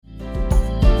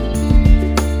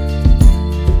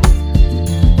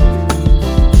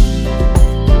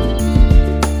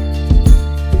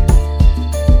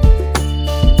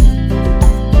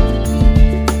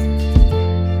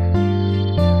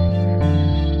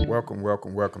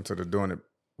welcome to the Doing It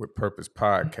with Purpose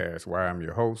podcast, where I'm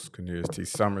your host, Cornelius T.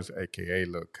 Summers, aka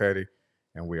Lil Cuddy,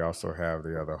 and we also have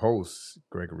the other host,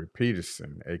 Gregory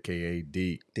Peterson, aka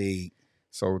D. D.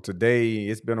 So today,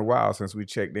 it's been a while since we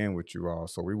checked in with you all,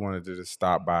 so we wanted to just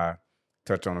stop by,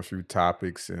 touch on a few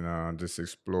topics, and just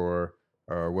explore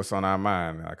what's on our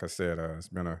mind. Like I said, it's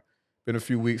been a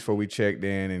few weeks before we checked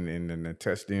in and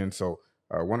touched in, so.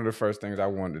 One of the first things I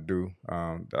wanted to do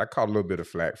that I caught a little bit of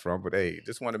flack from, but hey,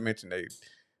 just want to mention,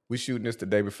 we shooting this the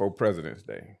day before President's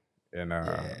Day. And,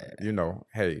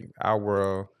 hey, our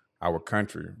world, our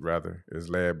country, rather, is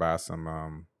led by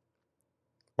some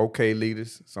okay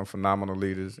leaders, some phenomenal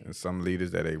leaders, and some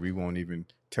leaders that we won't even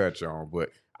touch on.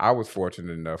 But I was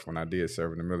fortunate enough when I did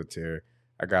serve in the military,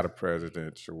 I got a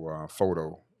presidential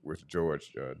photo with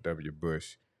George W.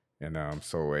 Bush. And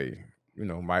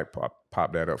might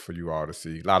pop that up for you all to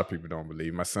see. A lot of people don't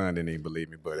believe. My son didn't even believe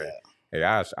me, but hey,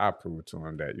 I proved to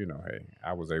him that hey,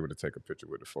 I was able to take a picture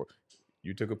with the photo.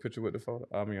 You took a picture with the photo?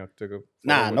 I mean, I took a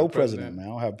photo with no the president, man. I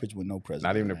don't have a picture with no president.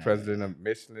 Not even man. the president of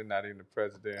Michelin. Not even the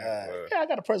president. Yeah, I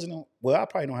got a president. Well, I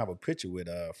probably don't have a picture with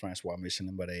Francois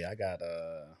Michelin, but hey,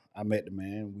 I met the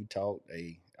man. We talked.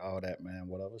 Hey, all that, man.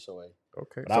 Whatever. So hey.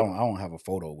 Okay. But I don't have a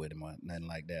photo with him or nothing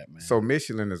like that, man. So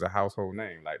Michelin is a household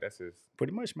name. Like that's his.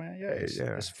 Pretty much, man. Yeah.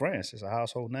 It's France. It's a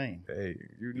household name. Hey,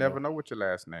 you never know what your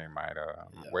last name might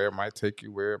where it might take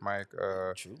you, where it might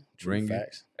True bring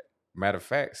facts. you. Matter of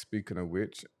fact, speaking of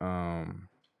which,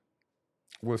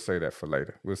 we'll say that for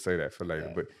later.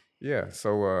 Yeah. But yeah,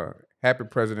 so happy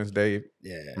President's Day.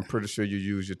 Yeah. I'm pretty sure you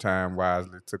used your time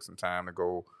wisely. Took some time to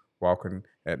go walking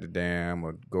at the dam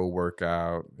or go work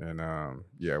out. And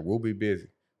we'll be busy.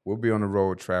 We'll be on the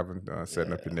road traveling,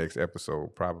 setting up the next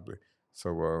episode probably.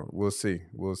 So we'll see.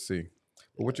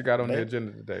 But what you got on the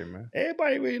agenda today, man?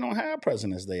 Everybody really don't have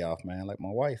President's Day off, man. Like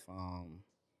my wife,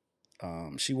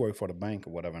 she worked for the bank or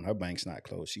whatever, and her bank's not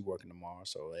closed. She working tomorrow,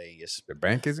 so hey, the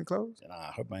bank isn't closed.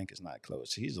 Nah, her bank is not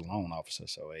closed. She's a loan officer,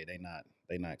 so hey, they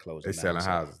not closed. They selling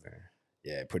houses then.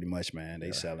 Yeah, pretty much, man.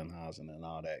 They selling housing and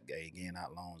all that, getting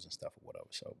out loans and stuff or whatever.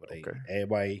 So, but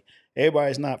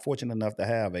everybody's not fortunate enough to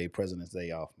have a President's Day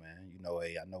off, man.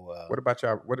 I know. What about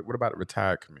y'all? What about the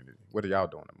retired community? What are y'all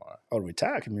doing tomorrow? Oh, the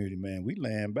retired community, man. We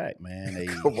laying back, man.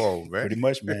 Come on, man. Pretty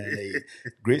much, man.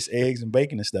 Grits, eggs, and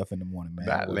bacon and stuff in the morning, man.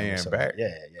 Not laying back.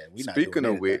 Yeah. Speaking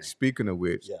of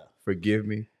which, forgive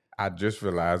me. I just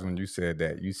realized when you said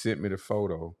that you sent me the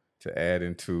photo to add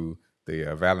into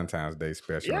the Valentine's Day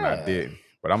special, and I didn't.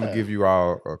 But I'm gonna give you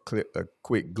all a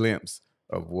quick glimpse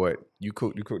of what you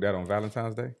cooked. You cooked that on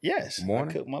Valentine's Day? Yes. Morning?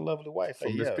 I cooked my lovely wife.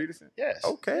 From Miss Peterson? Yes.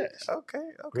 Okay. Yes. Okay.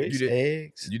 Grits,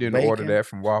 eggs. You didn't bacon, order that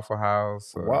from Waffle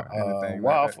House or anything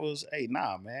waffles. Like that? Hey,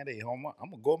 nah, man.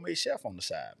 I'm a gourmet chef on the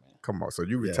side, man. Come on. So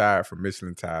you retired from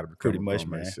Michelin Tire to become pretty much,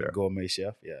 gourmet man. chef. Gourmet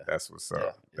chef, yeah. That's what's up. Yeah,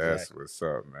 That's exactly. what's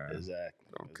up, man.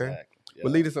 Exactly. Okay. Exactly. Yeah.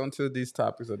 Well, lead us on to these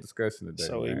topics of discussion today.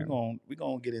 So man. we're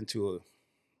gonna get into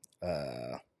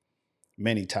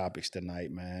many topics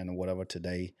tonight, man, or whatever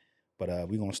today. But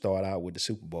we're gonna start out with the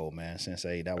Super Bowl, man. Since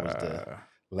that was the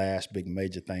last big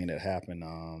major thing that happened.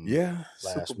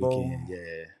 Last Super Bowl. weekend.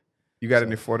 Yeah. You got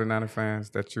any 49er fans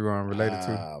that you are related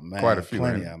to? Man, quite a few.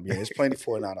 Plenty of them. Yeah, it's plenty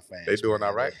 49er fans. They doing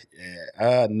all right?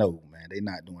 No, man. They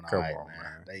not doing all right, on,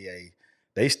 man.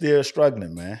 They still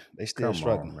struggling, man. They still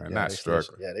struggling. Man. Not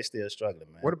struggling. They still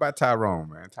struggling, man. What about Tyrone,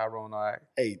 man? Tyrone, all right?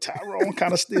 Hey, Tyrone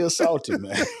kind of still salty,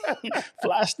 man.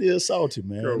 Fly still salty,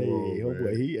 man.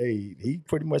 Man. He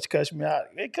pretty much cussed me out.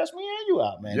 They cussed me and you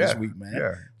out, man, this week, man.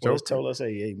 Yeah. Just told us,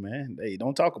 hey, man,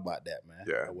 don't talk about that, man.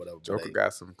 Yeah. Or whatever. Joker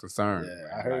got some concern.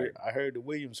 Yeah, man. I heard the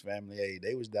Williams family,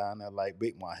 they was down there like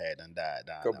Big Ma had done died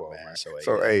down Come there, on, man.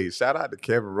 So, shout out to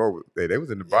Kevin Rowe. They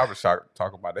was in the barbershop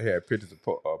talking about they had pictures of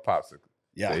Popsicle.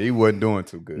 Yeah, so he wasn't doing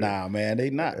too good. Nah, man, they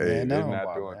not. Man, they're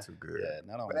not doing too good. Yeah,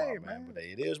 none of them, man. But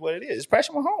it is what it is. It's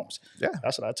Patrick Mahomes. Yeah,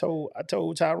 that's what I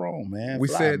told Tyrone, man. We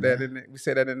said that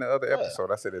in the other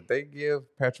episode. I said if they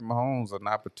give Patrick Mahomes an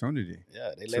opportunity,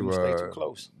 they let him stay too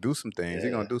close, do some things.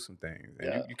 He's gonna do some things.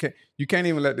 And you can't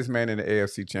even let this man in the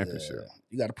AFC Championship. Yeah.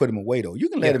 You got to put him away though. You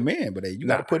can let him in, but you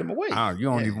got to put him away. You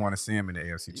don't even want to see him in the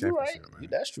AFC Championship. Right. Man.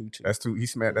 That's true too. That's too.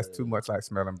 That's too much like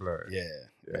smelling blood. Yeah.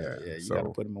 You got to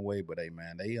put him away. But hey,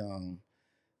 man,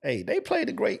 they played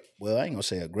a great. Well, I ain't gonna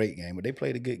say a great game, but they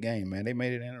played a good game, man. They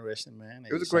made it interesting, man.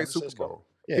 It was a great Super Bowl.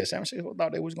 Yeah, San Francisco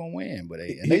thought they was gonna win, but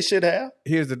they should have.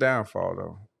 Here's the downfall,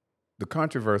 though. The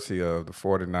controversy of the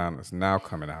 49ers now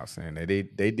coming out saying that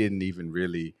they didn't even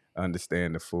really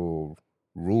understand the full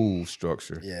rule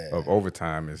structure of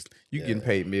overtime is getting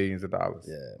paid millions of dollars.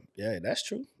 Yeah, that's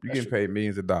true. You're getting paid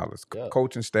millions of dollars.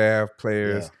 Coaching staff,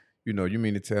 players, you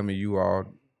mean to tell me you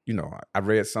all, you know, I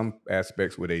read some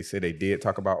aspects where they said they did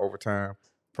talk about overtime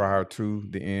prior to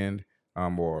the end,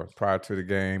 or prior to the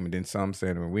game, and then some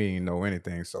said, well, we ain't know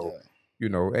anything. So, you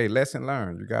know, hey, lesson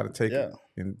learned. You got to take it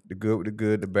in the good with the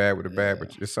good, the bad with the bad.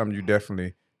 But it's something you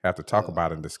definitely have to talk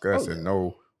about and discuss and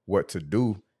know what to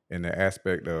do in the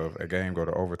aspect of a game go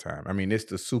to overtime. I mean, it's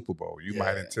the Super Bowl. You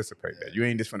might anticipate that. You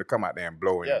ain't just going to come out there and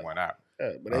blow anyone out.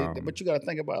 Yeah, but you got to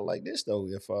think about it like this though.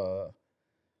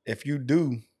 If you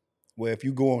do, well, if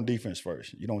you go on defense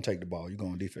first, you don't take the ball. You go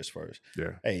on defense first.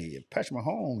 Yeah. Hey, if Patrick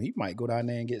Mahomes, he might go down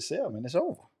there and get 7, and it's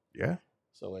over. Yeah.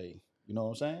 So hey, you know what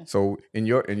I'm saying? So in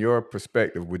your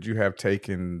perspective, would you have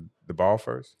taken the ball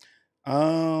first,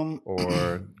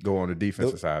 or go on the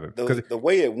defensive side of it? The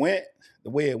way it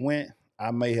went,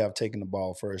 I may have taken the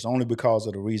ball first, only because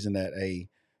of the reason that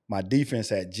my defense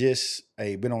had just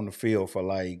been on the field for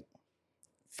like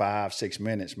 5-6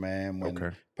 minutes, man,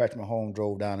 when Patrick Mahomes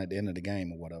drove down at the end of the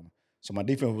game or whatever. So my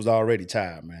defense was already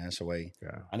tired, man. So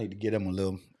I need to get them a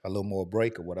little more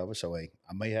break or whatever. So I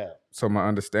may have. So my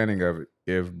understanding of it,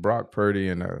 if Brock Purdy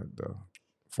and the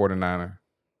 49er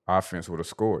offense would have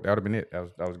scored, that would have been it.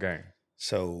 That was game.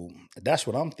 So that's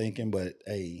what I'm thinking. But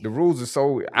the rules are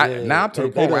so now to the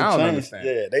point where I don't understand.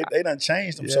 Yeah, they done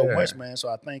changed them so much, man. So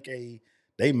I think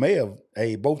they may have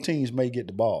both teams may get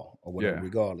the ball or whatever,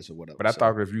 regardless of whatever. But I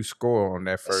thought if you score on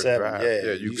that first 7,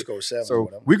 drive, you score 7. So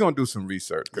we're gonna do some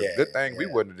research. Good thing we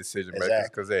wasn't the decision makers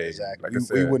because like I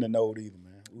said, we wouldn't have known either,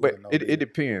 man. But it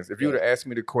depends. If you would have asked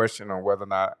me the question on whether or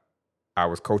not I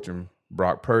was coaching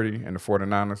Brock Purdy and the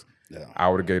 49ers, I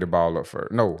would have gave the ball up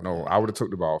first. No, I would have took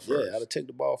the ball first. Yeah, I'd have took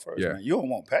the ball first. Yeah. Man. You don't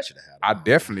want Patrick to have it. I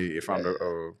definitely, if I'm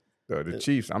the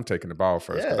Chiefs, I'm taking the ball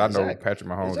first because I know Patrick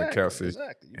Mahomes and Kelsey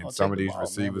and some of these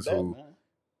receivers who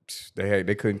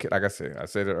they couldn't, like I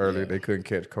said it earlier, they couldn't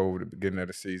catch COVID at the beginning of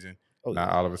the season. Now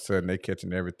all of a sudden they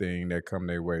catching everything that come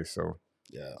their way. So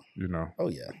you know,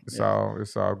 it's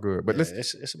all good. But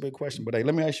it's a big question. But hey,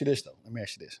 let me ask you this though.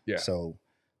 Yeah. So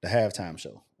the halftime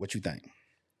show, what you think?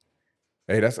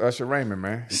 Hey, that's Usher Raymond,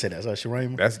 man. You said that's Usher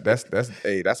Raymond.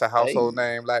 That's a household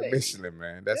name like Michelin,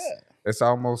 man. That's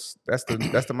almost that's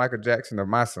the Michael Jackson of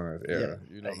my son's era.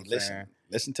 You know what I'm saying?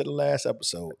 Listen to the last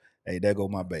episode. Hey, there go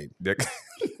my baby. There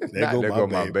go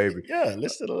my baby. Yeah,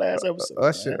 listen to the last episode.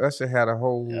 Usher had a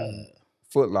whole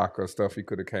Foot Locker stuff he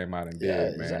could have came out and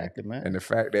did, man. Exactly, man. And the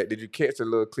fact that, did you catch the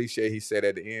little cliche he said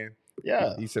at the end?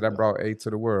 Yeah. He said, I brought A to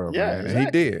the world, man. Exactly. And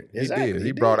he did. Exactly.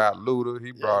 He brought out Luda.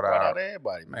 He brought out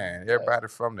everybody, man. Everybody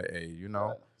from the A, you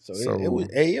know. So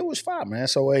it was fine, man.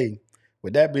 So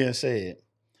with that being said,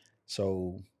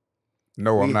 I'm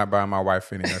not buying my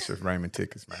wife any Usher Raymond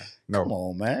tickets, man. No. Come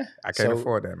on, man. I can't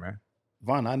afford that, man.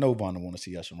 I know Vanna want to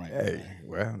see Usher Raymond. Hey,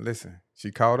 well, listen.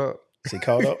 She caught up.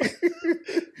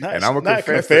 And I'm gonna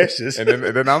confess. And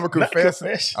then I'm gonna confess.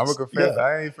 I'm gonna confess. Yeah.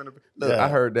 I ain't finna look. I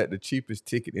heard that the cheapest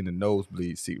ticket in the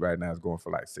nosebleed seat right now is going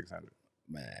for like $600.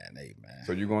 Man.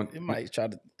 So you going? You might try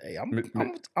to. Hey, I'm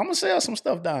gonna sell some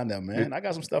stuff down there, man. I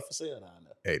got some stuff for sale down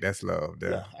there. Hey, that's love,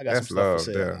 there. Yeah, I got some stuff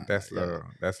for sale. That's love.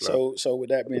 That's love. So with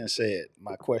that being said,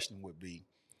 my question would be: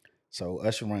 so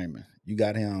Usher Raymond, you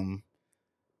got him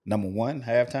number 1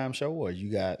 halftime show, or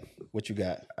you got what you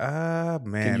got?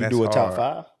 Man, can you do a top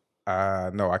 5?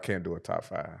 No, I can't do a top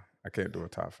 5. I can't do a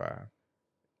top 5.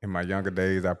 In my younger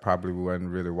days, I probably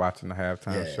wasn't really watching the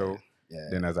halftime show. Yeah.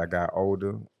 Then as I got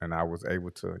older and I was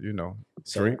able to,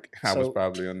 drink, I was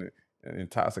probably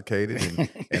intoxicated.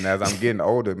 And as I'm getting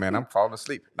older, man, I'm falling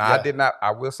asleep. Now,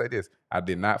 I will say this. I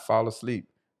did not fall asleep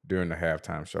during the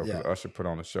halftime show because Usher put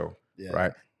on the show,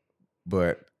 right?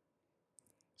 But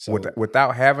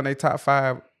without having a top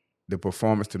 5, the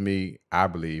performance to me, I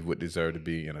believe, would deserve to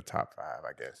be in a top 5,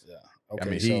 I guess. Yeah. Okay. I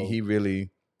mean, he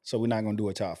really. So we're not gonna do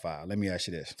a top 5. Let me ask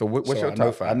you this. So what's your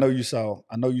top 5? I know you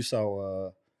saw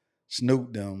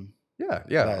Snoop them. Yeah.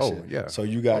 Yeah. So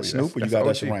you got Snoop or you got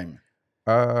Usher Raymond?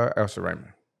 Usher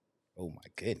Raymond. Oh my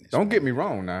goodness. Don't get me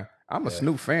wrong now. I'm a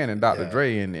Snoop fan and Dr.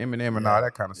 Dre and Eminem and all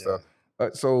that kind of stuff.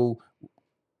 So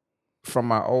from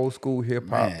my old school hip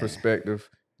hop perspective,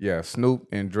 Snoop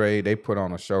and Dre, they put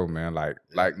on a show, man, like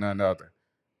none other.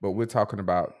 But we're talking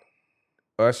about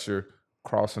Usher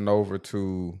crossing over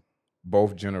to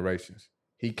both generations.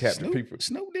 He kept the people.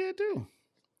 Snoop did too.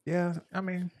 Yeah, I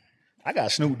mean, I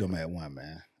got Snoop them at 1,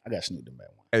 man.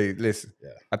 Hey, listen. Yeah,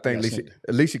 I think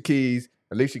Alicia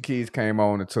Keys came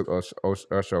on and took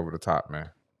Usher over the top, man.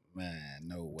 Man,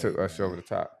 no way. Took Usher over the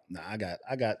top. Nah,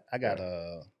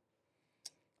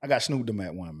 I got Snoop them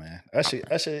at 1, man. Usher,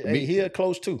 he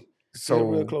close too. So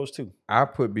real close too. I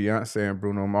put Beyonce and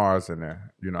Bruno Mars in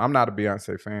there. I'm not a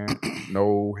Beyonce fan.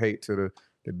 No hate to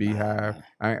the Beehive.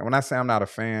 When I say I'm not a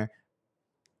fan,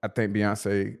 I think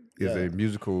Beyonce is a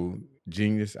musical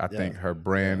genius. I think her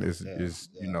brand is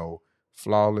you know,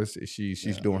 flawless.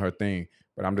 She's doing her thing.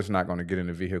 But I'm just not going to get in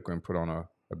the vehicle and put on a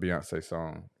Beyonce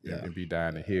song and be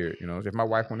dying to hear it. You know, if my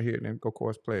wife want to hear it, then go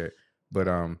course play it. But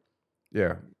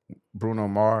yeah, Bruno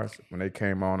Mars, when they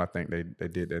came on, I think they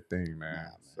did their thing, man.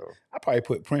 So I probably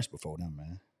put Prince before them,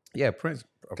 man. Yeah, Prince.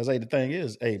 Because the thing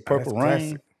is, Purple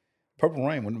Rain. Purple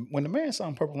Rain. When the man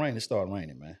sung Purple Rain, it started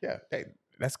raining, man. Yeah,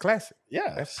 that's classic.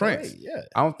 Yeah, that's Prince. Yeah,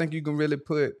 I don't think you can really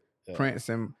put Prince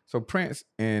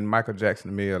and Michael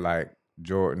Jackson to me are like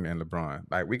Jordan and LeBron.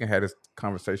 Like we can have this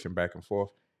conversation back and forth,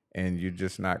 and you're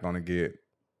just not gonna get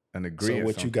an agreement. So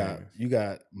what you got? You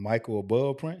got Michael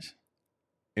above Prince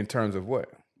in terms of what?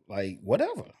 Like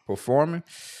whatever performing,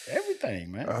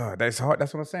 everything, man. That's hard.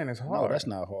 That's what I'm saying. It's hard. No, that's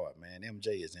not hard, man.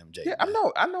 MJ is MJ. Yeah, man.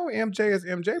 I know MJ is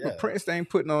MJ, but Prince ain't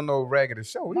putting on no raggedy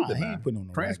show either. He ain't putting on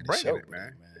no Prince raggedy show, it,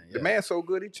 man. The man's so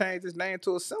good, he changed his name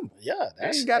to a symbol. Yeah,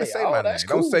 that's you got to say my name.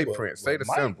 Cool, don't say Prince. Say the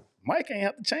symbol. Mike ain't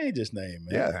have to change his name,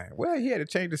 man. Yeah, well, he had to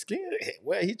change the skin.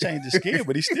 Well, he changed his skin,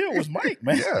 but he still was Mike,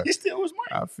 man. Yeah. He still was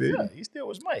Mike. I feel. Yeah, he still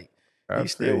was Mike. He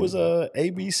still was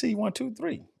ABC 1 2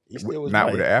 3. He still was not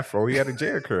Mike. With the afro. He had a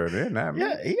Jerry curl then. Nah,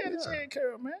 yeah, he had a Jerry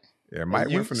curl, man. Yeah, Mike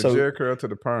went from the Jerry curl to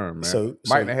the perm, man.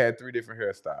 Mike had 3 different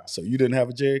hairstyles. So you didn't have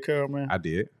a Jerry curl, man? I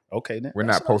did. Okay, then. We're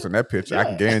not posting that picture. I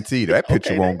can guarantee you that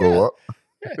picture won't go up.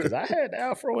 Yeah, because I had the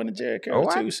afro and the Jerry curl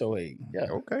too. So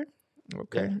yeah. Okay.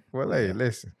 Yeah. Well, hey,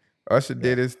 listen. Usher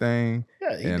did his thing.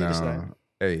 Yeah, he did his thing.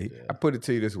 Hey, I put it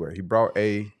to you this way: he brought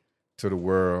A to the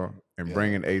world, and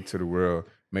bringing A to the world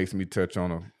makes me touch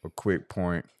on a quick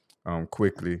point.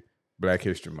 Quickly, Black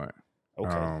History Month.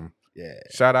 Okay.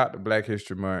 Shout out to Black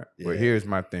History Month. But here's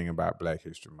my thing about Black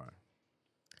History Month.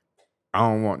 I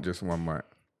don't want just 1 month.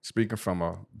 Speaking from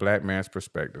a black man's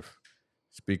perspective,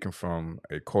 speaking from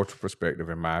a cultural perspective,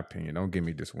 in my opinion, don't give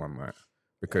me just 1 month,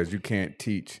 because you can't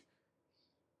teach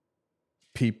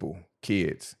people,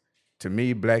 kids. To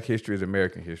me, Black history is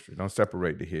American history. Don't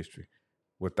separate the history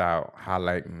without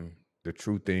highlighting the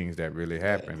true things that really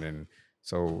happened. And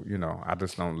so, you know, I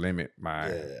just don't limit my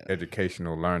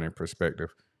educational learning perspective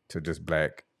to just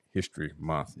Black History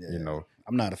Month. You know,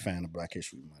 I'm not a fan of Black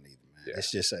History Month either, man.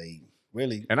 It's just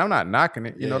really, and I'm not knocking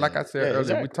it. You know, like I said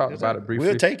earlier, we talked about it briefly.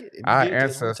 We'll take it. Our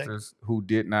ancestors who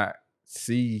did not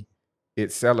see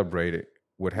it celebrated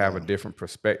would have a different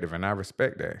perspective, and I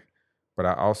respect that. But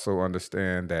I also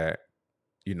understand that,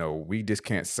 you know, we just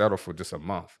can't settle for just a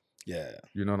month. Yeah.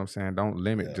 You know what I'm saying? Don't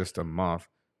limit just a month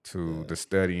to the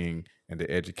studying and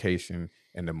the education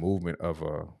and the movement of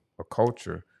a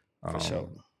culture. For sure.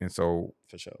 And so,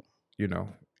 for sure, you know,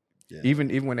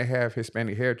 even when they have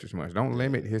Hispanic Heritage Month, don't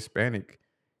limit Hispanic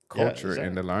culture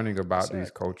and the learning about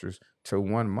these cultures to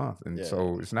 1 month. And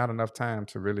so it's not enough time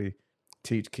to really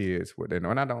teach kids what they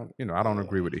know. And I don't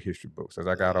agree with the history books. As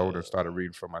I got older and started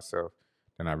reading for myself,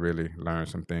 then I really learned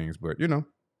some things. But, you know,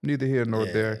 neither here nor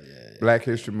there. Black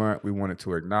History Month, we wanted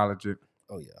to acknowledge it.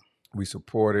 Oh, yeah. We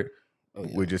support it. Oh,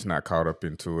 yeah. We're just not caught up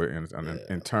into it. And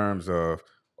in terms of,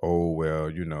 oh, well,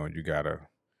 you know, you got to,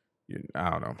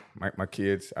 I don't know. My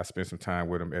kids, I spend some time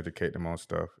with them, educate them on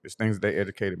stuff. It's things they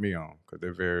educated me on because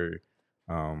they're very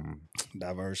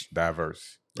diverse,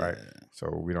 right? So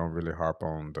we don't really harp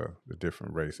on the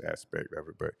different race aspect of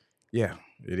it. But yeah,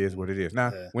 it is what it is.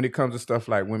 Now, when it comes to stuff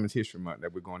like Women's History Month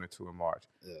that we're going into in March,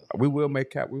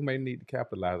 we may need to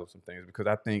capitalize on some things, because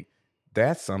I think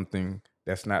that's something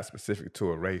that's not specific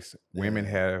to a race. Women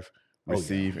have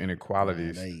received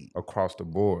inequalities across the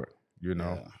board. You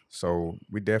know, so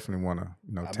we definitely want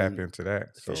to, tap into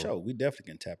that. For sure, we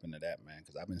definitely can tap into that, man.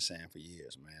 Because I've been saying for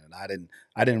years, man, and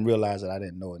I didn't realize that. I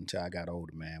didn't know it until I got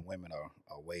older, man. Women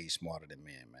are way smarter than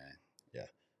men, man. Yeah,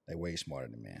 they way smarter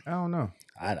than men. I don't know.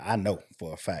 I know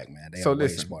for a fact, man. They are way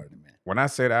smarter than men. When I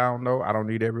said I don't know, I don't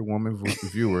need every woman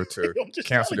viewer to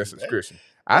cancel their subscription.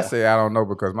 I say I don't know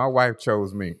because my wife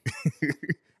chose me.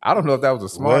 I don't know if that was a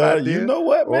smart idea. You know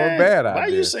what, man? Or a bad idea. Why are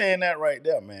you saying that right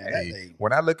there, man? Hey,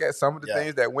 when I look at some of the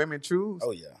things that women choose,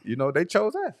 they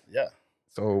chose us. Yeah.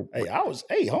 So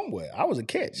homeboy, I was a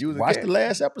catch. You was Watch the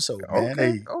last episode,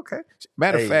 man. Okay.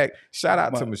 Matter of fact, shout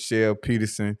out to Michelle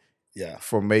Peterson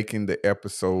for making the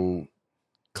episode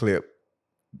clip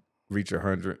reach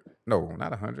 100. No, not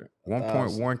 100.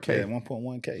 1.1K. Yeah,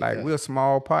 1.1K. Like, we're a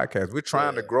small podcast. We're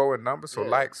trying to grow in numbers, so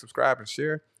like, subscribe, and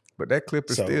share. But that clip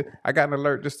is still, I got an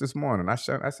alert just this morning. I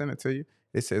sent it to you.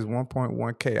 It says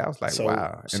 1.1K. I was like,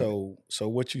 wow. So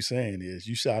what you saying is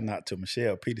you shout out to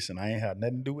Michelle Peterson. I ain't had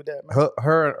nothing to do with that, man.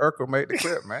 Her and Urkel made the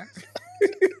clip, man.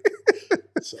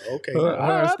 So, okay.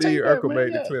 Her and Steve Urkel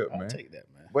made the clip, man. I'll take that,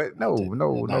 man. but no.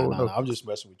 I'm just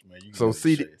messing with you, man. You So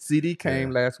CD came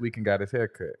Yeah. last week and got his hair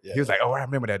cut. Yeah. He was like, "Oh, I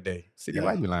remember that day." CD,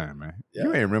 why you lying, man? You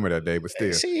ain't remember that day, but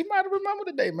still, See, he might have remembered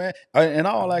the day, man. In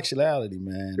all actuality,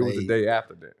 man, it was the day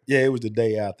after that. Yeah, it was the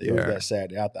day after. It was Yeah. that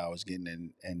Saturday after I was getting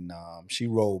in, and she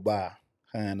rolled by,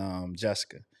 her and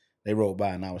Jessica. They rolled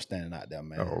by, and I was standing out there,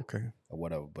 man. Oh, okay. Or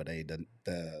whatever. But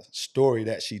the story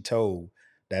that she told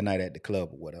that night at the club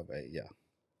or whatever, yeah.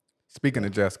 Speaking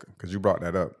of Jessica, because you brought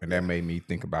that up, and that made me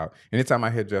think about. Anytime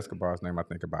I hear Jessica Barr's name, I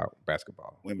think about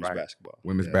basketball. Women's basketball.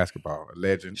 Women's basketball. A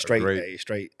legend. Straight a great,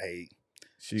 straight A.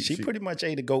 She pretty much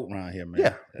a the GOAT around here, man.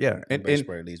 Yeah, yeah. And not it's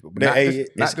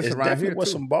just around definitely here, was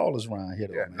too. some ballers around here,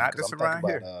 though, Yeah, man. not just around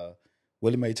here.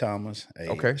 Willie Mae Thomas,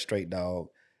 Okay. straight dog.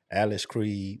 Alice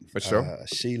Creed. For sure.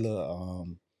 Sheila,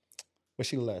 what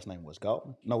Sheila last name was?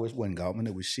 Galtman? No, it wasn't Galtman.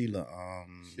 It was Sheila.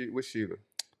 What's Sheila?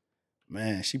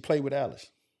 Man, she played with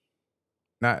Alice.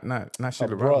 Not Her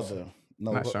Sheila brother. Robinson.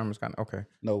 No, Not Sherman's kind of, okay.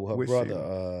 No, her Which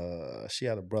brother. She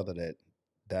had a brother that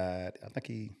died. I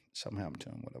think something happened to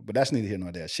him. Whatever. But that's neither here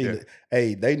nor there. Sheila. Yeah.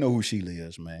 Hey, they know who Sheila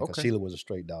is, man. Because Okay. Sheila was a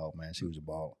straight dog, man. She was a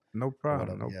ball. No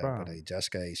problem. No But problem.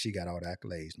 Jessica, she got all the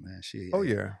accolades, man. Oh,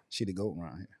 yeah. She the GOAT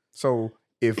around here. So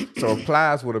if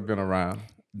Plies would have been around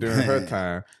during her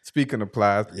time, speaking of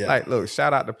Plies, like, look,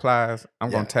 shout out to Plies. I'm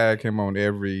going to tag him on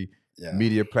every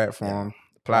media platform.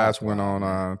 Plies went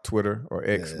on Twitter or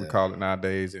X, we call it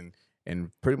nowadays,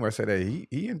 and pretty much said that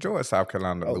he enjoyed South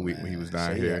Carolina the week when he was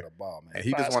down here. He had a ball, man. And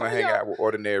he just want to hang out with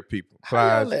ordinary people.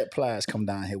 How y'all let Plies come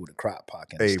down here with a crock pot?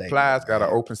 Hey, Plies got an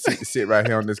open seat to sit right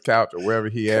here on this couch or wherever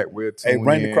he at. We'll tune Hey,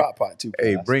 bring in. the crock pot too.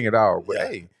 Hey, Plies. bring it all. But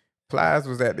hey, Plies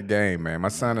was at the game, man. My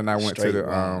son and I went to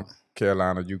the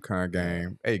Carolina UConn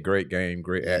game. Hey, great game,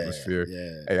 great atmosphere.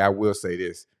 Yeah. Hey, I will say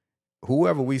this: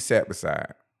 whoever we sat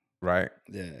beside, right?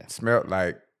 Yeah. Smelled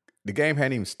like the game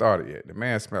hadn't even started yet. The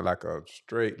man smelled like a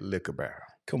straight liquor barrel.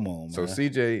 Come on, man. So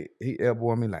CJ, he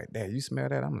elbowed me like, "Dad, you smell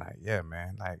that?" I'm like, "Yeah,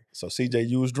 man." Like, so CJ,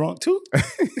 you was drunk too?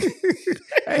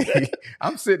 Hey,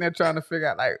 I'm sitting there trying to figure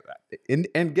out, like,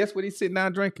 and guess what he's sitting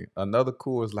down drinking? Another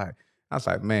Coors Light. I was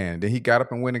like, man. Then he got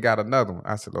up and went and got another one.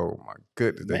 I said, oh my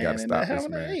goodness, they got to stop this,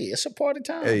 man. Hey, it's a party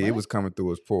time. Hey, man. it was coming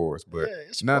through his pores, but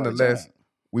it's a nonetheless, party time.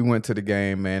 we went to the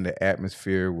game, man. The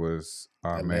atmosphere was,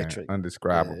 man,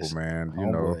 undescribable, man. You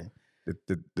know,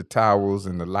 the towels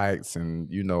and the lights, and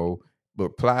you know,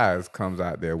 but Plies comes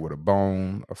out there with a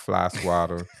bone, a fly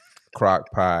swatter,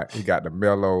 crock pot. He got the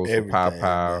mellows, the pow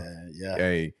pow. Yeah.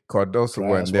 Hey, Cardoso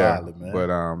wasn't there,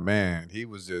 but man, he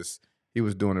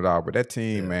was doing it all. But that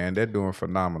team, man, they're doing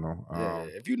phenomenal.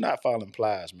 If you're not following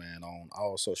Plies, man, on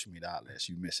all social media outlets,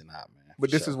 you're missing out, man.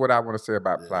 But this is what I want to say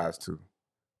about Plies too.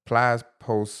 Plies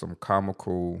posts some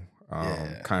comical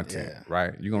content,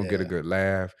 right? You're gonna get a good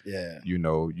laugh. Yeah. You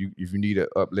know, if you need an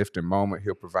uplifting moment,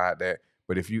 he'll provide that.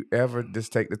 But if you ever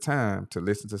just take the time to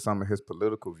listen to some of his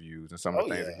political views and some of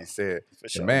the things that he said,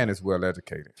 the man is well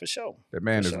educated. For sure. The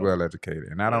man is well educated.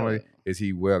 And not only is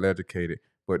he well educated,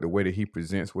 but the way that he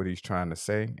presents what he's trying to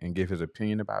say and give his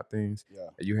opinion about things,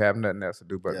 you have nothing else to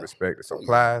do but respect it. So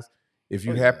Plies, if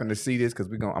you happen to see this,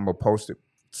 because I'm gonna post it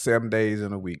 7 days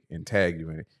in a week and tag you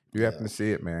in it. If you happen to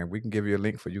see it, man, we can give you a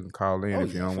link for you can call in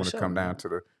if you don't want to come down to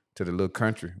the little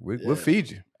country. We'll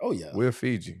feed you. Oh yeah, we'll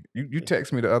feed you. You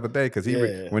text me the other day because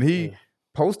when he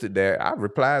posted that, I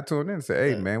replied to him and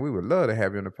said, "Hey man, we would love to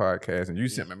have you on the podcast." And you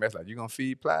sent me a message like, "You gonna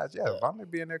feed Plies?" Yeah, I'm gonna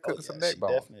be in there cooking some neck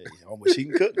bones. Definitely, she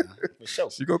can cook now, for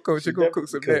sure. She gonna cook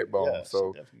some neck bones.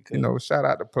 So you know, shout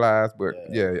out to Plies. But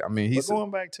I mean, he's going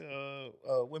back to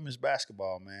women's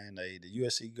basketball, man. The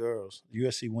USC girls,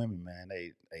 USC women, man.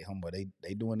 They humble.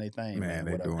 They doing their thing, man.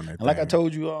 They doing their thing. And like I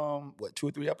told you, 2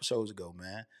 or 3 episodes ago,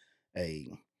 man.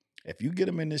 Hey, if you get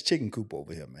them in this chicken coop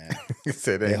over here, man,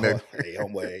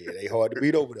 they hard to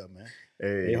beat over there, man.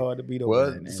 Hey, they hard to beat over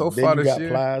there. And so then far you this got year,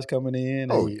 Plies coming in.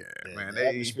 Man, the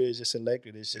atmosphere is just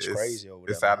electric. It's just crazy over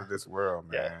there. It's out of this world,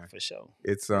 man. Yeah, for sure.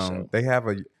 It's they have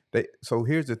so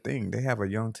here's the thing. They have a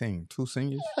young team, 2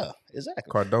 seniors. Yeah,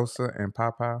 exactly. Cardosa and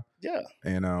Papa. Yeah.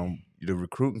 And the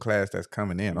recruiting class that's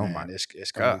coming in. Man, oh my,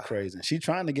 it's gonna be crazy. She's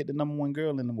trying to get the number 1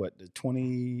 girl in the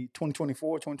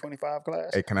 2024, 2025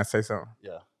 class. Hey, can I say something?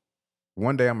 Yeah.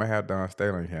 One day I'm gonna have Dawn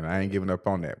Staley here, and I ain't giving up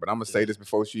on that. But I'm gonna say this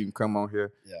before she even come on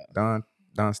here. Yeah.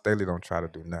 Dawn Staley don't try to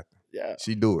do nothing. Yeah.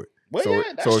 She do it. Well,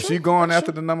 so if she going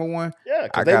after the number 1. Yeah,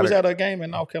 because they was at a game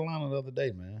in North Carolina the other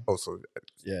day, man. Oh, so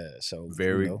so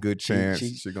very good chance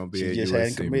she's gonna be. She at just USC,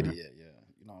 hadn't committed man. yet. Yeah,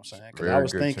 you know what I'm saying? Because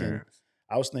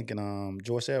I was thinking,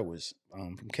 Joyce Edwards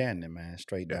from Camden, man,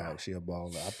 straight dog. She a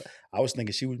baller. I was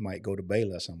thinking she might go to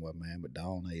Baylor somewhere, man, but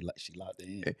Dawn, she locked it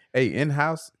in. Hey,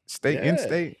 in-house,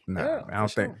 in-state? Nah, I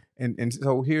don't think. And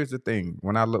so here's the thing.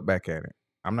 When I look back at it,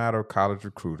 I'm not a college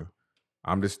recruiter.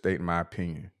 I'm just stating my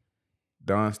opinion.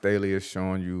 Don Staley is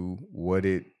showing you what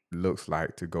it looks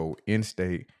like to go in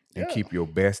state and Yeah. keep your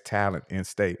best talent in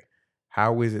state.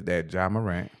 How is it that Ja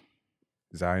Morant,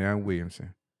 Zion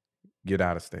Williamson get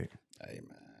out of state? Hey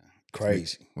man,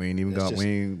 crazy. We ain't even It's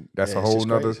going. just, That's yeah, a it's whole just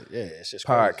nother crazy. Yeah, it's just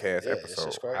crazy. podcast Yeah, it's episode.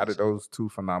 just How did crazy. those two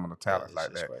phenomenal talents it's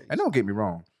like just that? crazy. And don't get me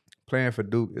wrong, playing for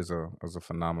Duke is a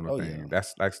phenomenal Oh, thing. yeah.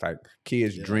 That's like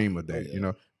kids Yeah. dream of Oh, that. yeah. You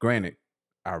know, granted,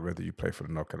 I'd rather you play for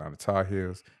the North Carolina Tar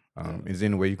Heels. Yeah. Is there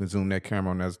any way you can zoom that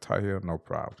camera on as a Tar Heel? No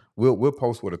problem. We'll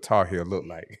post what a Tar Heel look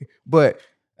like. But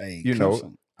Hey, you Clemson.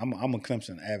 know, I'm a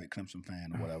Clemson, avid Clemson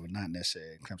fan or whatever. Not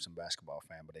necessarily a Clemson basketball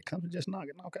fan, but they Clemson just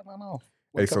knocked Carolina off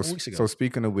a couple weeks ago. So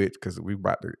speaking of which, because we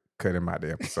about to cut him out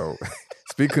the episode.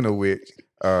 Speaking of which,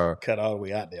 cut all the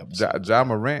way out the episode. Ja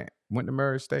Morant went to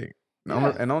Murray State.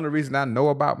 Yeah. And the only reason I know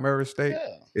about Murray State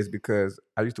Yeah. is because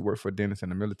I used to work for Dennis in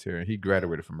the military, and he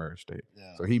graduated from Murray State.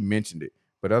 Yeah. So he mentioned it.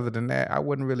 But other than that, I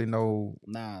wouldn't really know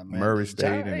Nah, man. Murray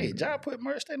State. Ja put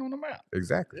Murray State on the map.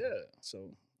 Exactly. Yeah.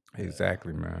 So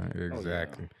exactly, man.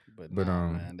 Exactly. Oh, yeah. But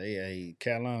man, they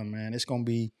Carolina, man, it's gonna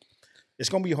be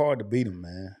hard to beat them,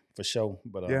 man, for sure.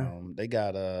 But they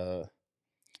got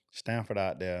Stanford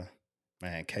out there.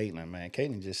 Man,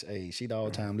 Caitlin just she the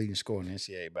all-time leading scorer in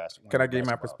NCAA basketball. Can I give you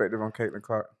my perspective on Caitlin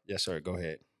Clark? Yes, sir. Go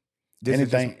ahead.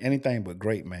 This anything but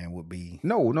great, man, would be.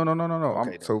 No.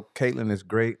 Okay, So Caitlin is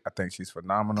great. I think she's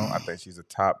phenomenal. I think she's a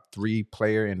top 3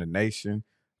 player in the nation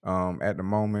at the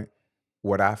moment.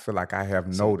 What I feel like I have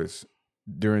noticed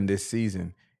during this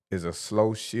season is a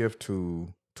slow shift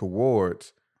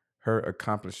towards her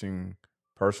accomplishing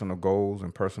personal goals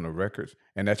and personal records,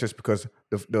 and that's just because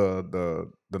the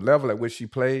level at which she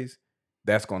plays,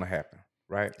 that's going to happen,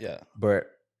 right? Yeah. But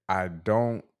I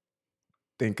don't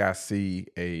think I see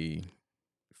a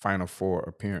Final Four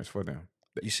appearance for them.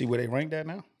 You see where they ranked at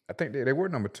now? I think they were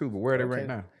number 2, but where are they ranked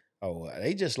now? Oh,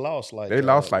 they just lost like they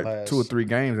lost like 2 or 3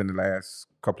 games in the last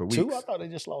couple of weeks. 2? I thought they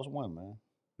just lost 1,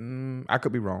 man. I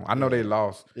could be wrong. I know they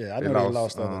lost. Yeah, I know they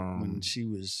lost when she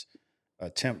was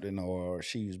attempting or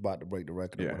she was about to break the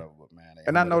record or whatever. But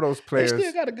man, I know those players. They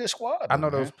still got a good squad. I know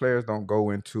those players don't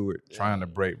go into it trying to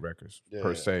break records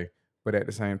per se. But at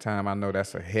the same time, I know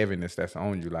that's a heaviness that's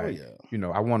on you. Like, you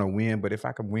know, I want to win, but if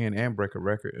I can win and break a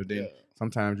record, then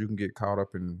sometimes you can get caught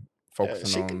up in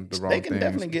focusing on the wrong things. They can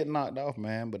definitely get knocked off,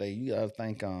 man. But you gotta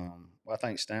think. I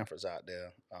think Stanford's out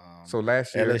there. So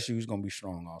last year, LSU's gonna be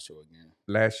strong also again.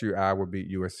 Last year, Iowa beat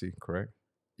USC, correct?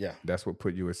 Yeah, that's what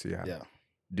put USC out. Yeah.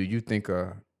 Do you think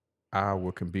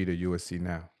Iowa can beat a USC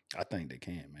now? I think they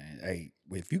can, man. Hey,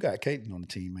 if you got Caitlin on the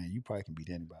team, man, you probably can beat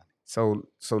anybody. So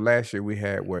last year we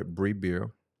had Bree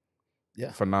Beal,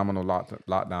 phenomenal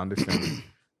lockdown defender.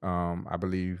 I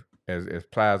believe, as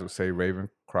Plies would say, Raven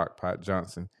Crockpot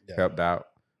Johnson helped out.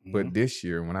 Mm-hmm. But this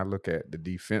year, when I look at the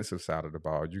defensive side of the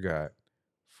ball, you got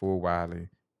Full Wiley,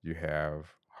 you have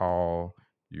Hall,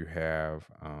 you have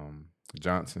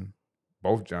Johnson,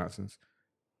 both Johnsons.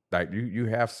 Like you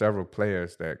have several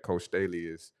players that Coach Staley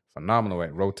is phenomenal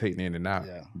at rotating in and out,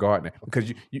 guarding.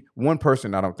 Because you one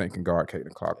person I don't think can guard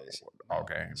Caitlin Clark all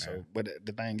game. Man. But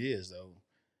the thing is though,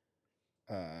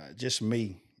 just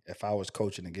me, if I was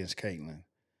coaching against Caitlin,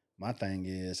 my thing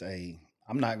is,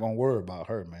 I'm not gonna worry about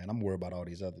her, man. I'm worried about all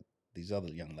these other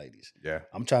young ladies. Yeah.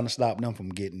 I'm trying to stop them from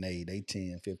getting they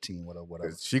 10, 15,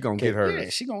 whatever. She gonna get hers. Yeah,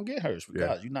 she gonna get hers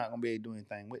because you're not gonna be able to do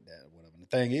anything with that or whatever. And the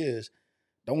thing is,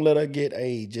 don't let her get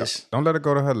don't let her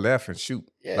go to her left and shoot.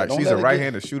 Yeah, like she's a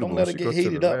right-handed shooter. Don't let her get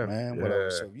heated up, man. Yeah.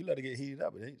 Whatever. So if you let her get heated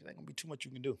up, it ain't gonna be too much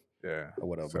you can do. Yeah. Or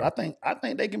whatever. So, but I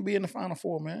think they can be in the Final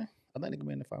Four, man. I think they can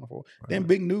be in the Final Four. Wow. Then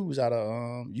big news out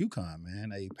of UConn,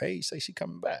 man. Paige say she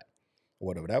coming back. Or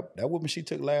whatever. That woman she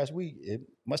took last week, it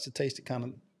must have tasted kind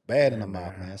of bad in her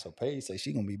mouth, man. So Paige say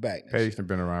she gonna be back. Paige done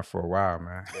been around for a while,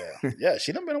 man. Yeah,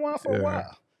 she done been around for a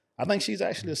while. I think she's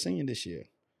actually a senior this year.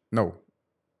 No.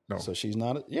 So she's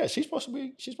not. She's supposed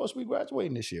to be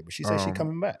graduating this year, but she said she's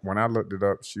coming back. When I looked it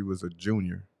up, she was a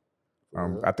junior.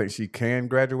 I think she can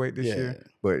graduate this year,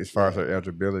 but as far as her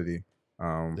eligibility,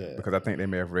 because I think they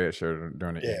may have red shirt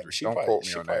during the injury. Don't quote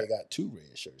me on that. She probably got 2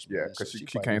 red shirts. Man. Yeah, because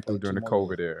she came through during the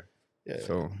COVID era. Yeah.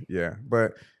 So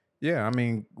but I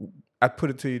mean, I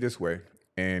put it to you this way,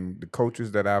 and the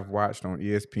coaches that I've watched on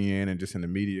ESPN and just in the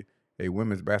media,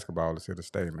 women's basketball is here to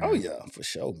stay, man. Oh yeah, for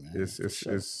sure, man.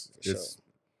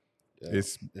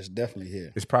 It's definitely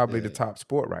here. It's probably the top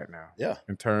sport right now. Yeah.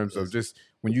 In terms of just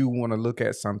when you want to look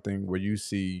at something where you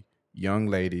see young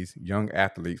ladies, young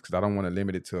athletes, because I don't want to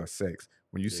limit it to a sex.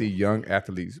 When you see young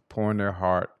athletes pouring their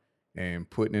heart and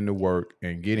putting in the work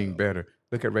and getting better.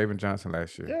 Look at Raven Johnson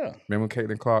last year. Yeah. Remember when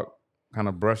Caitlin Clark kind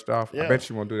of brushed off? I bet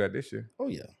you won't do that this year. Oh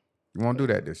yeah. We won't do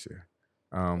that this year.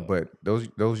 But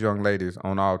those young ladies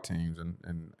on all teams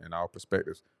and all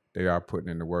perspectives, they are putting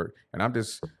in the work. And I'm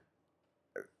just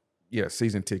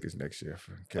season tickets next year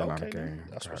for Carolina Okay, man. game.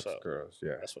 That's what's up. Girls.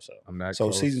 Yeah, That's what's up. I'm not So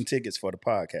close. season tickets for the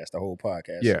podcast, the whole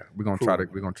podcast. Yeah, we're gonna crew.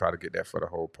 try to get that for the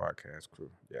whole podcast crew.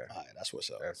 Yeah, All right, that's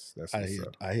what's up. that's I what's hear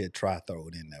up. I hear try throw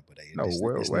it in there, but No, it's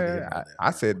need to get on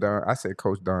there. I said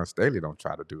Coach Don Staley don't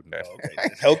try to do that. Oh,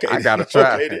 okay, okay. I gotta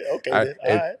try. Okay, then. Okay, then.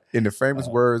 All right. In the famous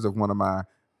words of one of my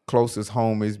closest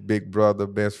homies, big brother,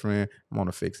 best friend, I'm on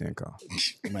a fixed income.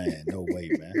 Man, no way,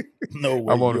 man. No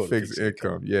way. I'm on a fixed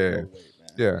income. Yeah, no way,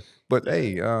 yeah. But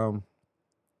hey,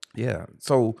 yeah.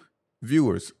 So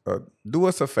viewers, do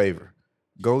us a favor.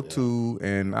 Go to,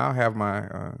 and I'll have my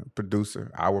our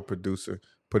producer,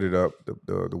 put it up,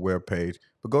 the web page.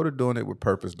 But go to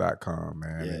doingitwithpurpose.com,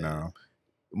 man. Yeah. And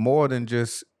more than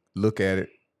just look at it,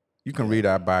 you can read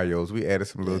our bios. We added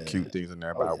some little cute things in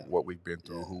there about what we've been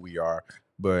through, who we are.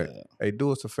 But hey,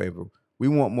 do us a favor. We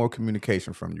want more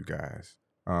communication from you guys.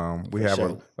 We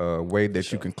have a way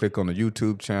that you can click on the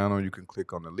YouTube channel. You can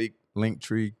click on the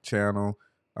Linktree channel.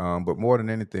 But more than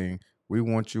anything, we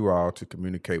want you all to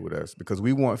communicate with us because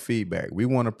we want feedback. We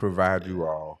want to provide you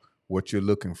all what you're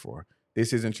looking for.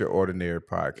 This isn't your ordinary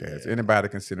podcast. Anybody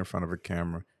can sit in front of a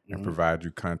camera and provide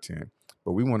you content,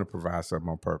 but we want to provide something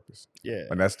on purpose. Yeah.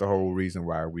 And that's the whole reason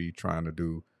why we're trying to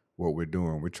do what we're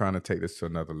doing. We're trying to take this to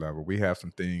another level. We have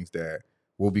some things that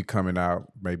will be coming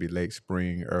out maybe late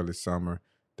spring, early summer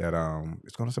that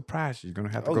it's going to surprise you. You're going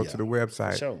to have to go to the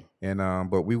website. Sure. And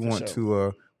but we want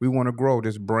to we want to grow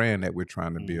this brand that we're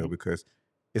trying to build because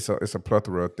it's a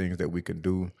plethora of things that we can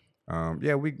do.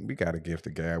 We got to give the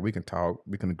gab. We can talk.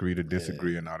 We can agree to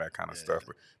disagree and all that kind of stuff.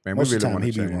 But man, most we really want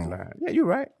to change change lives. Yeah, you're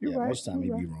right. You're right. Most of the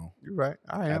time he be wrong. You're right.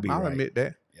 I am. I'll admit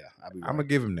that. Yeah, I'll be right. I'm gonna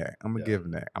give him that. I'm gonna give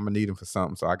him that. I'm gonna need him for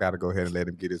something, so I got to go ahead and let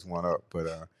him get his one up. But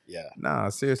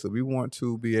seriously, we want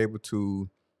to be able to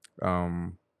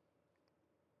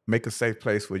make a safe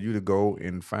place for you to go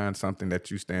and find something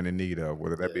that you stand in need of,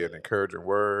 whether that be an encouraging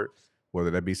word,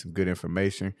 whether that be some good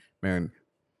information. Man,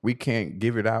 we can't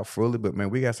give it out fully, but man,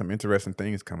 we got some interesting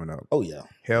things coming up. Oh yeah,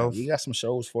 health. We got some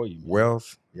shows for you. Man.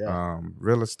 Wealth.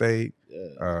 Real estate.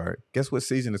 Yeah. Guess what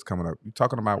season is coming up? You're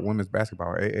talking about women's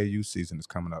basketball. AAU season is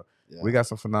coming up. Yeah. We got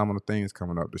some phenomenal things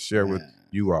coming up to share with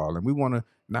you all, and we want to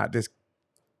not just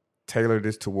tailor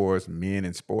this towards men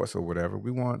in sports or whatever.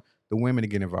 We want the women to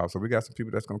get involved. So we got some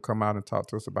people that's gonna come out and talk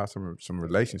to us about some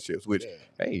relationships. Which,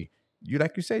 hey, you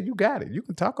like you said, you got it. You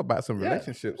can talk about some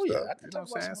relationship stuff. You know what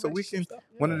I'm saying? So we can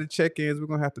one of the check-ins. We're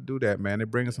gonna have to do that, man. It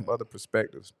brings some other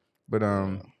perspectives. But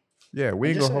we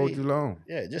ain't gonna hold you long.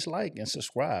 Yeah, just like and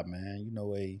subscribe, man. You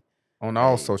know, on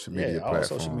all social media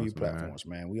platforms. All social media platforms,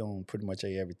 man. We own pretty much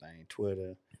everything: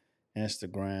 Twitter,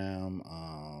 Instagram,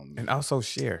 and also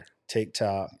share.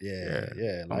 TikTok,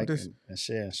 like and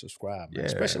share and subscribe, man.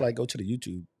 Especially like go to the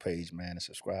YouTube page, man, and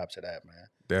subscribe to that, man.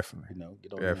 Definitely, you know,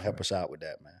 get on and help us out with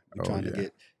that, man. We're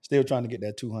still trying to get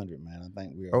that 200, man. I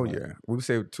think we're. Oh yeah, we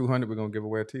say 200. We're gonna give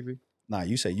away a TV. Nah,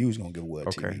 you say you was gonna give away a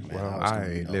TV, man.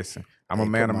 Well, listen. I'm a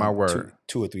man of my word.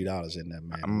 $2 or $3 in there,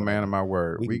 man. I'm a man of my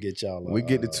word. We can get y'all. We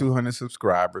get the 200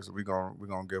 subscribers. We're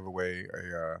gonna give away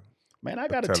a. Man, I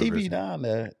got a TV down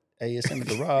there. Hey, it's in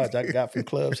the garage I got from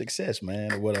Club Success,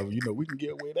 man, or whatever. You know, we can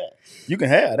get away that. You can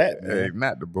have that, man. Hey,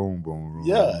 not the boom boom room.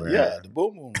 Yeah, the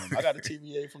boom boom room. I got a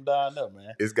TVA from down there,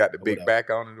 man. It's got the big back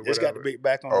on it. It's got the big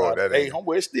back on it. Hey,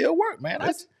 homeboy, it still work, man.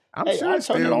 I'm sure I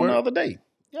turned it on the other day.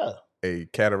 Yeah. Hey,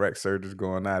 cataract surgery's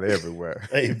going out everywhere.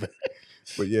 Hey,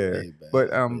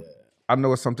 but I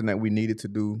know it's something that we needed to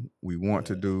do, we want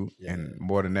to do, and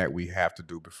more than that, we have to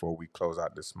do before we close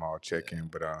out this small check-in.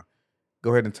 But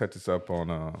go ahead and touch us up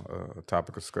on a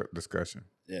topic of discussion.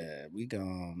 Yeah, we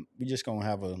just gonna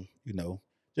have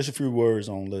just a few words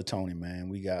on Lil Tony, man.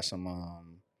 We got some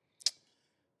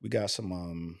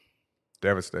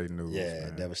devastating news. Yeah,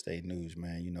 man. Devastating news,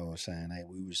 man. You know what I'm saying? Hey,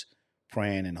 we was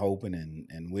praying and hoping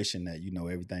and wishing that, you know,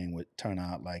 everything would turn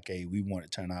out like we want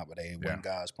it to turn out, but it wasn't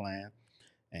God's plan.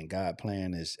 And God's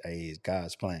plan is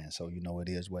God's plan. So, you know, it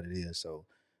is what it is. So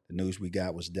the news we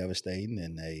got was devastating,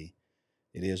 and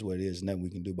it is what it is. Nothing we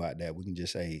can do about that. We can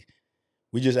just say,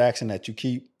 we just asking that you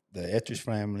keep the Etheridge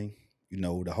family, you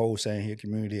know, the whole Sand Hill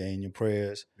community in your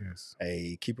prayers. Yes.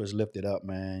 Hey, keep us lifted up,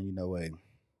 man. You know,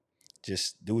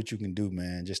 just do what you can do,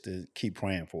 man, just to keep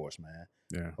praying for us, man.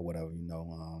 Yeah. Or whatever, you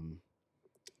know.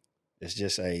 It's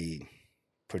just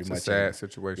pretty much a sad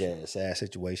situation. Yeah, a sad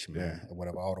situation, man. Or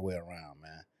whatever, all the way around,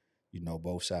 man. You know,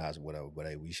 both sides or whatever. But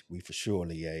we for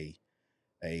surely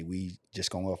we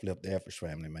just gonna uplift the Etheridge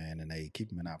family, man, and keep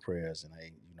them in our prayers, and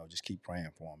you know, just keep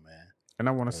praying for them, man. And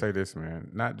I want to say this,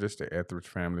 man, not just the Etheridge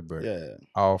family, but Yeah,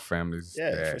 all families yeah,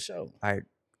 for that sure. like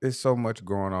there's so much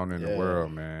going on in the Yeah,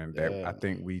 world, man, that I yeah,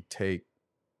 think we take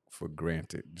for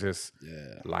granted. Just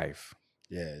yeah, life.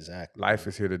 yeah, exactly, Life man.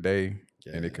 is here today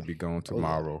and it Yeah. could be gone Oh yeah.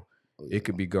 tomorrow. Oh It yeah.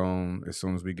 could be gone as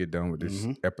soon as we get done with this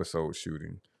Mm-hmm. episode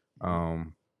shooting. Mm-hmm.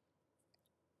 Um,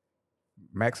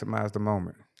 maximize the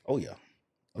moment. Oh yeah.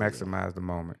 Oh yeah. Maximize the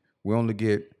moment. We only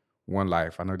get one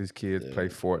life. I know these kids play Yeah.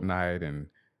 Fortnite and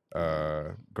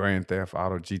Yeah. Grand Theft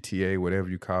Auto, GTA, whatever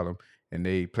you call them, and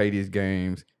they play these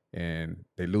games and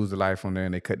they lose the life on there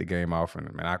and they cut the game off.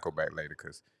 And man, I go back later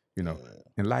because Yeah.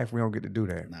 in life we don't get to do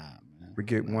that. Nah, man. We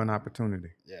get Nah, one man.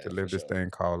 opportunity Yeah, to for live this sure. thing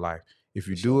called life. If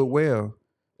you For do sure. it well,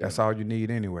 that's Yeah. all you need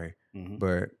anyway. Mm-hmm.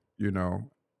 But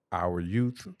our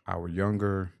youth, our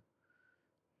younger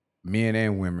men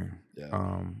and women,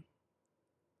 Yeah.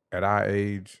 at our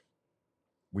age,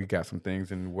 we got some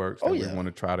things in the works Oh that we yeah. want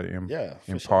to try to Yeah.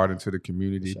 For impart sure. into the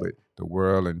community, For but sure. the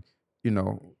world, and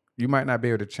you might not be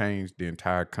able to change the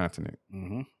entire continent,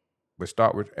 Mm-hmm. but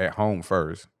start with at home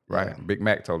first, right? Yeah. Big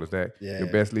Mac told us that your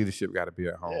Yeah. best leadership got to be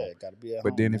at home. Yeah. Got to be at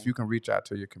But home, then man. if you can reach out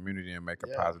to your community and make a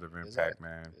Yeah. positive impact, Exactly.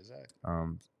 man,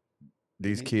 Exactly.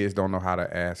 these kids don't know how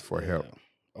to ask for help.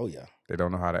 Oh yeah. They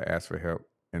don't know how to ask for help.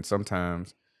 And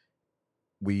sometimes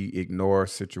we ignore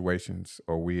situations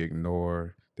or we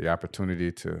ignore the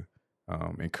opportunity to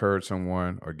encourage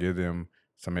someone or give them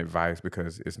some advice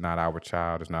because it's not our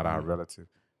child, it's not our relative.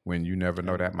 When you never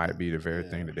know, that might be the very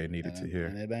thing that they needed to hear.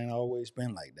 And it ain't always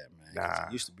been like that, man. 'Cause Nah.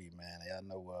 it used to be, man. I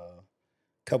know a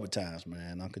couple times,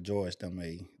 man. Uncle George, I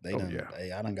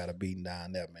done got a beating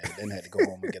down there, man. Then had to go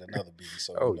home and get another beating.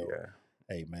 So,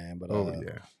 hey, man. But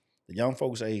the young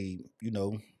folks, hey,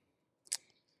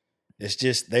 it's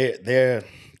just they're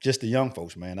just the young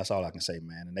folks, man. That's all I can say,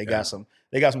 man. And they got some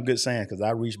good sayings because I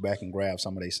reach back and grab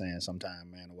some of their sayings sometime,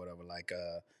 man, or whatever. Like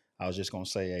I was just gonna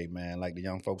say, hey, man, like the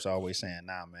young folks always saying,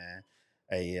 nah, man,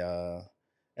 hey,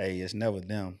 it's never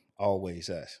them, always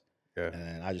us. Yeah.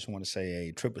 And I just want to say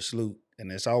a triple salute,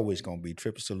 and it's always gonna be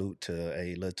triple salute to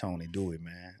a little Tony Dewey,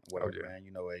 man. Whatever, man.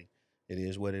 It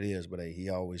is what it is, but he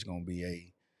always gonna be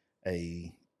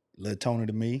a little Tony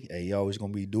to me. He always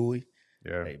gonna be Dewey.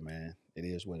 Yeah. Hey, man, it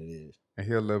is what it is. And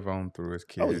he'll live on through his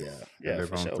kids. Oh yeah, He'll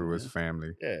live on through his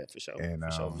family. Yeah, for sure. And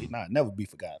for sure. He never be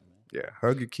forgotten, man. Yeah,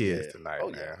 hug your kids tonight,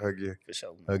 man. Yeah. Hug your For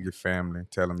sure, man. hug your family.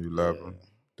 Tell them you love them.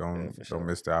 Don't for sure.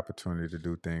 miss the opportunity to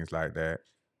do things like that.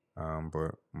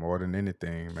 But more than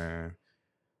anything, man,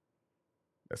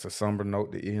 that's a somber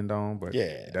note to end on. But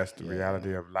that's the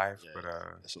reality of life. But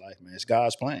it's life, man. It's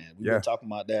God's plan. We've been talking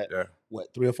about that. Yeah.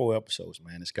 3 or 4 episodes,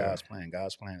 man. It's God's plan.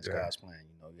 God's plan is God's plan.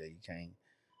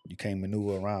 You can't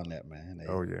maneuver around that, man.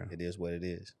 It is what it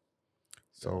is.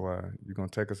 So you gonna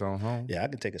take us on home? Yeah, I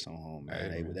can take us on home,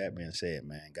 man. Hey, with that being said,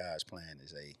 man, God's plan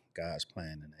is God's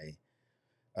plan,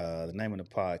 and the name of the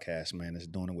podcast, man, is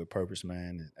Doing It With Purpose,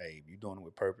 man. And, if you're doing it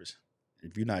with purpose,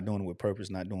 if you're not doing it with purpose,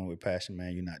 not doing it with passion,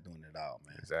 man, you're not doing it at all,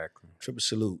 man. Exactly. Triple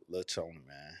salute, Lil Tony,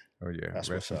 man. Oh yeah, that's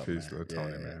rest what's in up, peace, man. Lil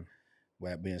Tony, man.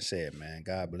 With that being said, man,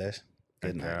 God bless.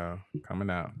 Good night. Coming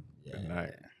out. Yeah. Good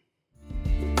night.